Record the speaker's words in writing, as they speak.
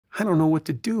I don't know what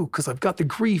to do because I've got the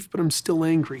grief, but I'm still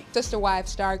angry. Sister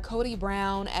Wives star Kody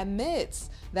Brown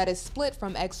admits that his split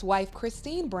from ex-wife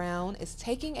Christine Brown is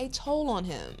taking a toll on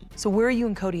him. So where are you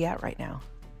and Kody at right now?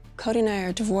 Kody and I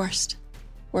are divorced.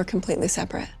 We're completely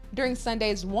separate. During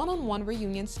Sunday's one-on-one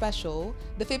reunion special,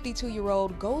 the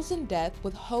 52-year-old goes in depth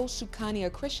with host Sukanya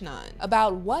Krishnan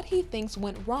about what he thinks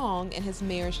went wrong in his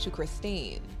marriage to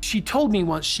Christine. She told me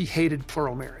once she hated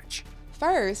plural marriage.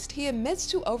 First, he admits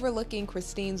to overlooking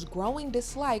Christine's growing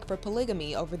dislike for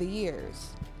polygamy over the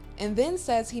years, and then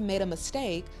says he made a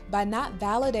mistake by not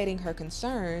validating her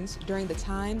concerns during the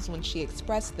times when she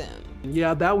expressed them.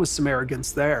 Yeah, that was some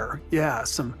arrogance there. Yeah,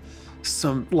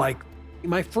 some like,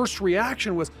 my first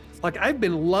reaction was, like, I've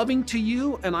been loving to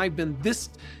you, and I've been this,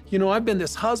 you know, I've been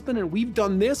this husband, and we've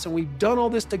done this, and we've done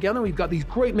all this together. We've got these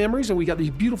great memories, and we got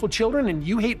these beautiful children, and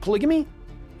you hate polygamy?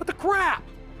 What the crap?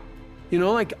 You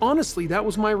know, like, honestly, that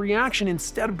was my reaction,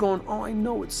 instead of going, oh, I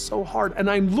know it's so hard. And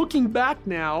I'm looking back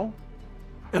now,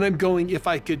 and I'm going, if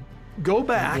I could go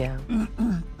back, yeah.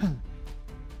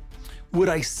 Would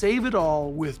I save it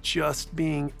all with just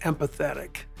being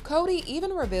empathetic? Kody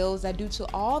even reveals that due to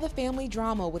all the family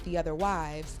drama with the other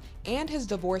wives and his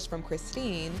divorce from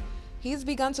Christine, he's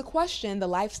begun to question the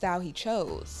lifestyle he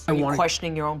chose. Are you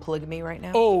questioning your own polygamy right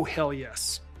now? Oh, hell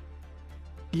yes.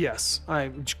 Yes, I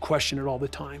question it all the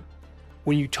time.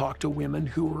 When you talk to women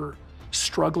who are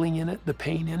struggling in it, the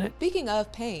pain in it. Speaking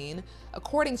of pain,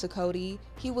 according to Kody,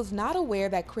 he was not aware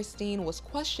that Christine was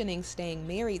questioning staying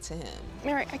married to him.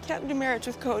 Mary, I can't do marriage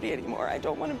with Kody anymore. I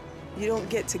don't want to. You don't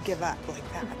get to give up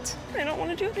like that. I don't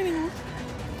want to do it anymore.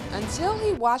 Until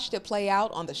he watched it play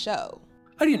out on the show.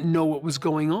 I didn't know what was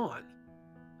going on.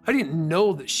 I didn't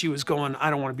know that she was going, I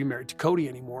don't want to be married to Kody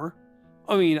anymore.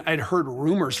 I mean, I'd heard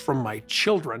rumors from my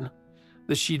children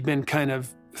that she'd been kind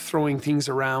of throwing things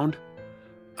around.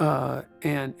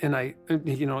 And I,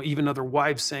 you know, even other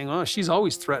wives saying, oh, she's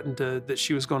always threatened that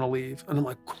she was going to leave. And I'm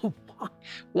like,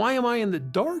 why am I in the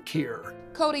dark here?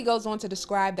 Kody goes on to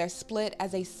describe their split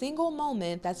as a single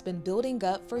moment that's been building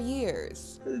up for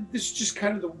years. This is just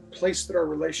kind of the place that our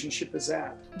relationship is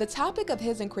at. The topic of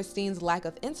his and Christine's lack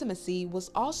of intimacy was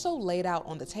also laid out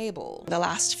on the table. The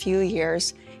last few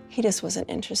years, he just wasn't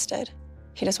interested.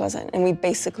 He just wasn't. And we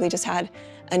basically just had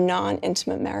a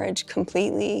non-intimate marriage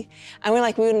completely. And we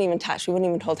wouldn't even touch, we wouldn't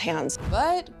even hold hands.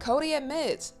 But Kody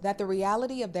admits that the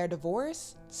reality of their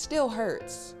divorce still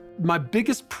hurts. My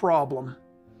biggest problem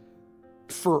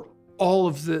for all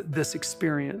of this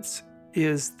experience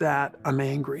is that I'm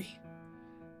angry.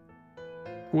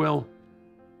 Well,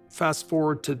 fast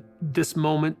forward to this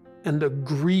moment and the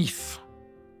grief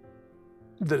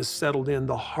that has settled in,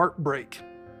 the heartbreak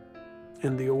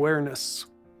and the awareness.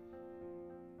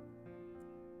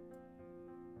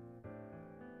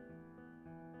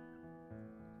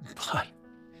 But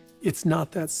it's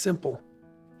not that simple.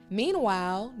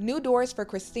 Meanwhile, new doors for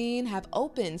Christine have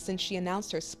opened since she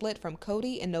announced her split from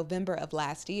Kody in November of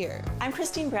last year. I'm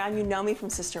Christine Brown. You know me from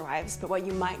Sister Wives, but what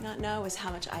you might not know is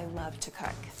how much I love to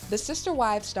cook. The Sister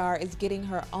Wives star is getting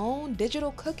her own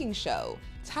digital cooking show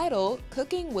titled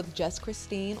Cooking with Just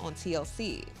Christine on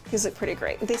TLC. These look pretty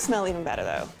great. They smell even better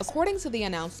though. According to the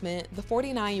announcement, the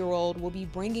 49-year-old will be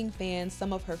bringing fans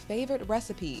some of her favorite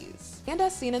recipes. And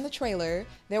as seen in the trailer,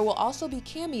 there will also be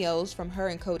cameos from her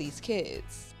and Kody's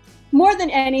kids. More than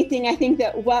anything, I think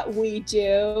that what we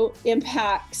do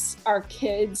impacts our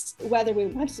kids, whether we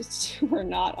want it to or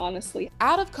not, honestly.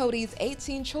 Out of Kody's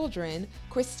 18 children,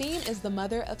 Christine is the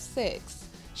mother of 6.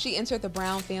 She entered the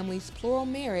Brown family's plural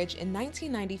marriage in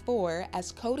 1994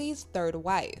 as Kody's third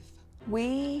wife.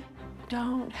 We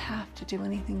don't have to do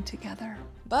anything together.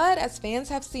 But as fans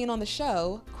have seen on the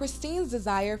show, Christine's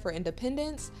desire for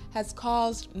independence has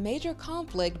caused major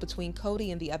conflict between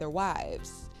Kody and the other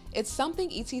wives. It's something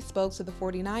E.T. spoke to the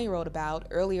 49-year-old about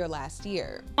earlier last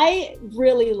year. I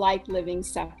really like living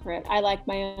separate. I like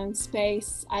my own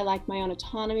space. I like my own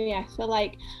autonomy. I feel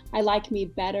like I like me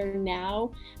better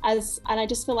now. And I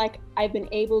just feel like I've been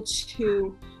able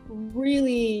to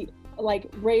really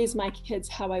raise my kids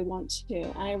how I want to.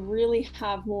 And I really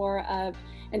have more of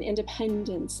an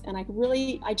independence. And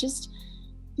I just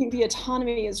think the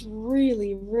autonomy is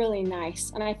really, really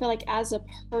nice. And I feel like as a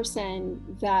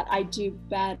person that I do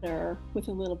better with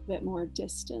a little bit more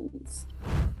distance.